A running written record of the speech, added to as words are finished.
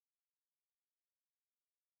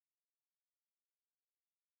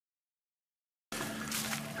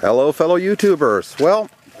Hello fellow YouTubers. Well,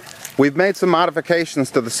 we've made some modifications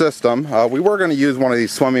to the system. We were going to use one of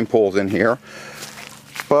these swimming pools in here,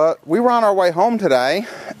 but we were on our way home today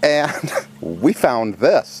and we found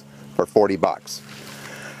this for 40 bucks.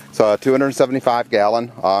 So a 275 gallon,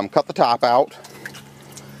 cut the top out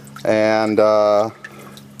and got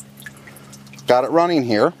it running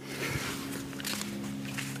here.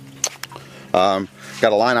 Got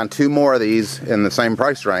a line on 2 more of these in the same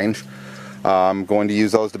price range. I'm going to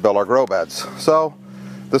use those to build our grow beds. So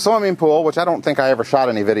the swimming pool, which I don't think I ever shot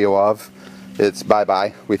any video of, it's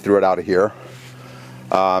bye-bye. We threw it out of here.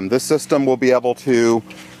 This system will be able to,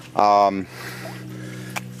 it's going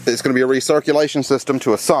to be a recirculation system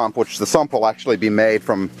to a sump, which the sump will actually be made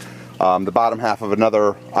from the bottom half of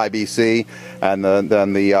another IBC, and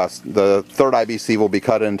then the third IBC will be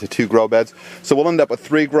cut into 2 grow beds. So we'll end up with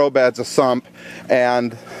 3 grow beds, a sump,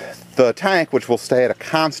 and the tank, which will stay at a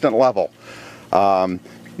constant level.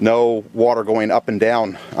 No water going up and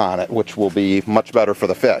down on it, which will be much better for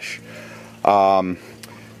the fish.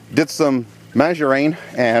 Did some measuring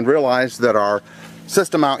and realized that our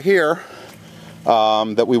system out here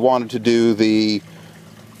that we wanted to do the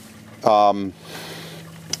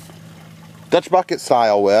Dutch bucket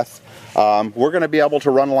style with, we're going to be able to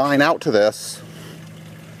run line out to this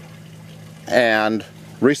and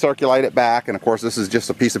recirculate it back. And of course this is just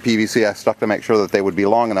a piece of PVC I stuck to make sure that they would be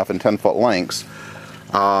long enough in 10-foot lengths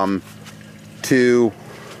to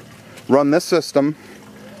run this system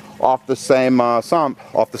off the same sump,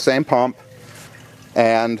 off the same pump,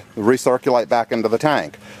 and recirculate back into the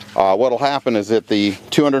tank. What'll happen is at the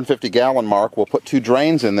 250 gallon mark we'll put 2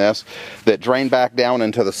 drains in this that drain back down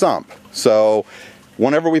into the sump. So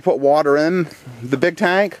whenever we put water in the big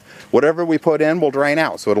tank, whatever we put in will drain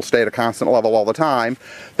out, so it'll stay at a constant level all the time.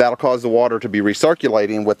 That'll cause the water to be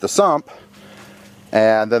recirculating with the sump,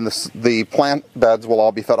 and then the plant beds will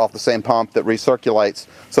all be fed off the same pump that recirculates.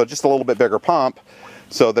 So just a little bit bigger pump,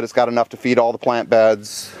 so that it's got enough to feed all the plant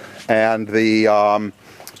beds and the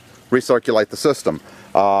recirculate the system.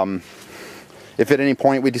 If at any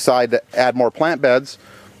point we decide to add more plant beds,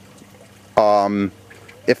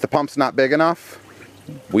 if the pump's not big enough,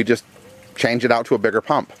 we just change it out to a bigger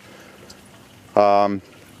pump.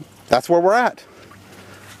 That's where we're at.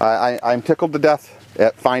 I'm tickled to death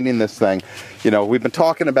at finding this thing. You know, we've been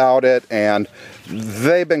talking about it, and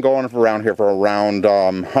they've been going around here for around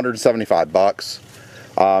 175 bucks.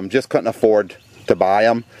 Just couldn't afford to buy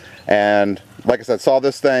them. And like I said, saw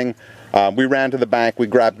this thing. We ran to the bank. We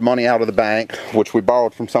grabbed money out of the bank, which we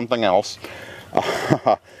borrowed from something else.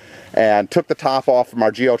 And took the top off from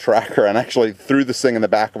our geo-tracker and actually threw this thing in the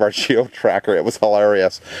back of our geo-tracker. It was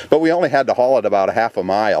hilarious. But we only had to haul it about a half a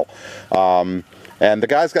mile. And the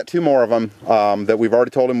guy's got 2 more of them that we've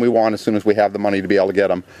already told him we want as soon as we have the money to be able to get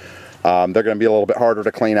them. They're going to be a little bit harder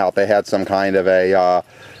to clean out. They had some kind of a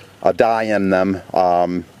dye in them.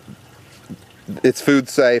 It's food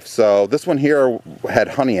safe, so this one here had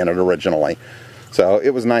honey in it originally. So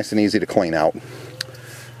it was nice and easy to clean out.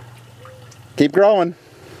 Keep growing.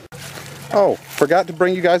 Oh, forgot to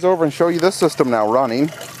bring you guys over and show you this system now running.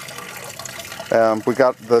 We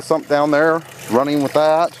got the sump down there running with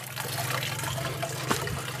that.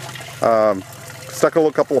 Stuck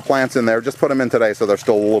a couple of plants in there. Just put them in today so they're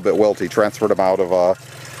still a little bit wilty. Transferred them out of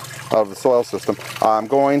the soil system. I'm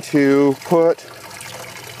going to put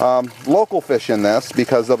local fish in this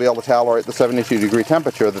because they'll be able to tolerate the 72-degree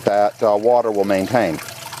temperature that water will maintain.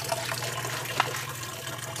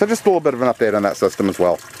 So just a little bit of an update on that system as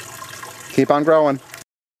well. Keep on growing.